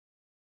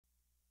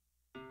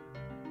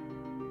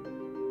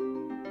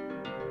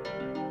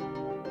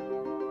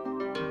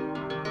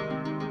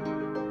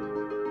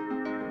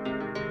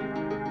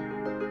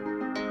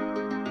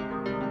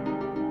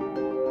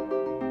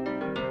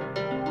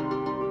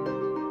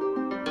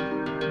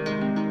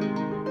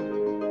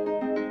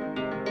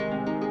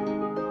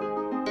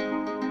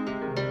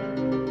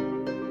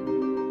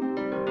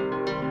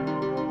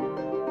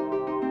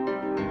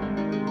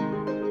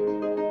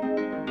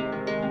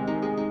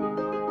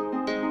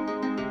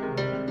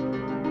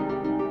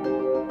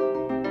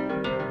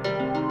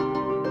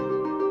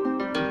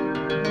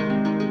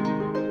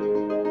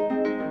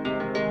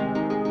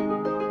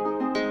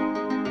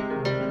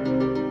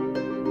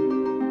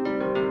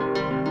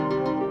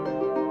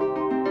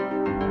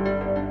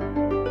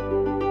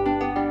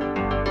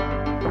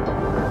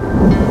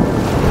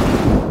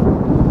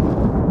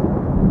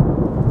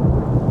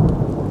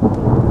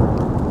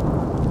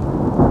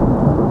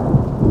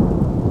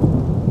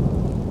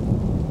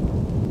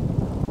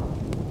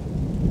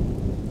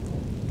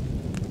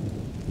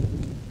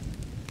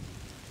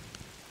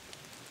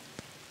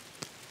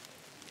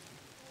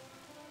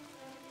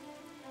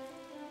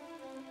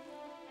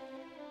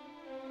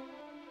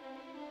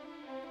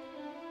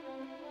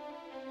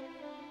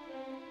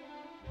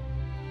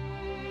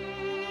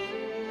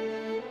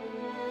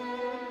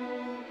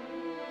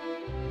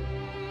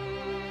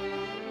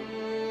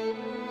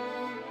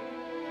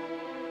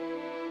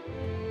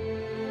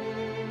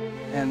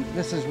And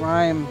this is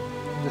Rhyme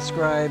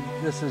described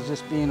this as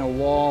just being a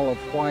wall of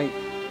white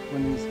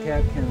when these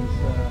catkins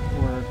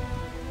were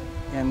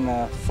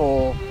in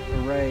full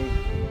array.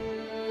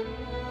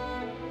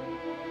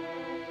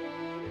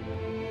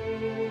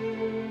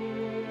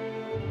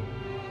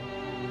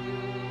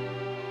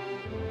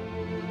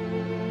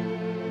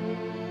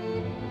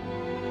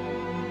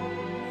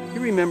 He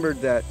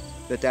remembered that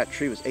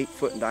tree was 8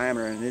 foot in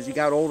diameter, and as he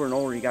got older and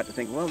older, he got to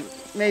think, well,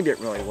 maybe it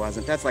really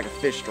wasn't. That's like a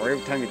fish story.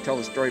 Every time you tell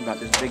the story about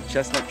this big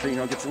chestnut tree,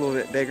 it gets a little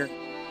bit bigger.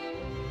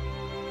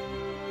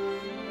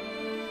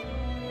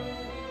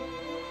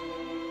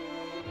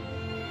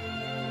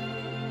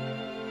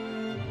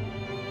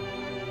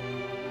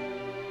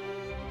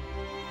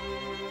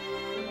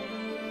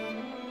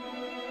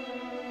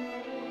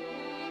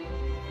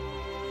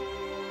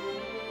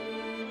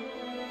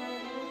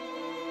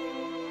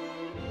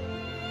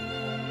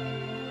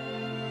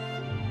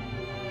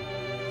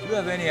 Do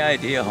you have any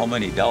idea how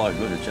many dollars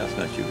worth of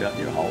chestnuts you got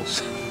in your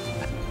house?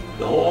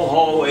 The whole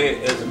hallway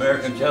is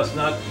American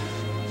chestnut.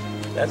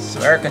 That's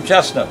American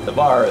chestnut. The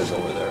bar is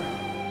over there.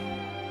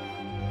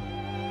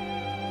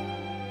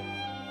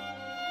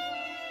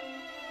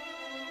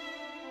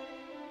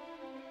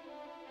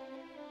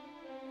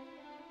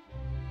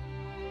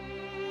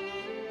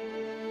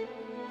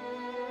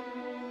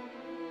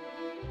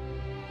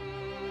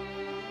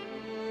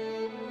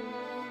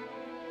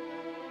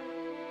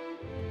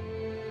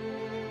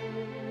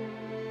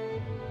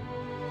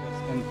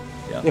 And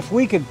Yeah. if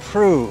we could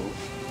prove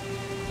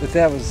that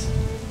that was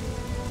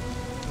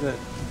the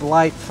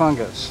blight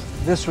fungus,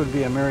 this would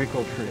be a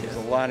miracle tree. There's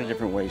a lot of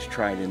different ways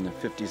tried in the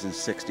 50s and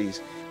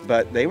 60s,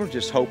 but they were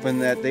just hoping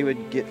that they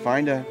would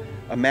find a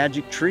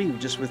magic tree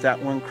just with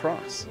that one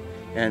cross,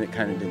 and it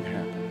kind of didn't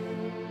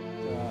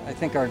happen. I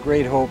think our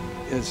great hope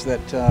is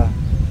that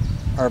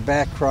our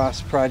back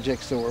cross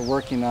projects that we're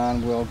working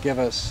on will give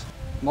us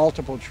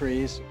multiple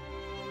trees.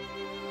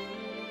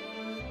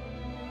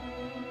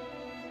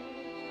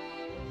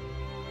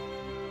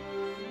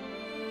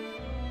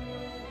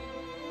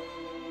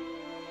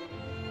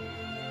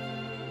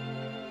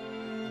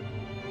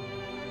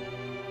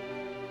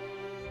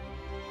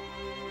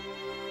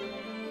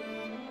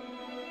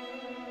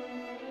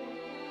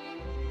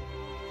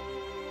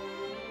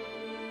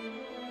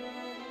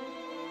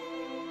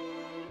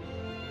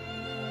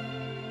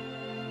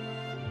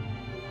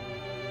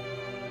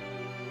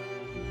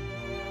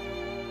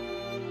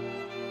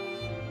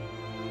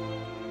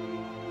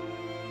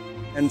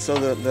 And so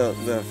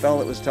the fellow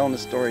that was telling the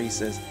story, he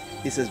says,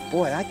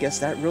 boy, I guess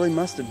that really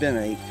must have been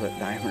an 8 foot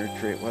diameter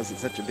tree. It wasn't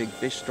such a big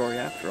fish story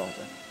after all.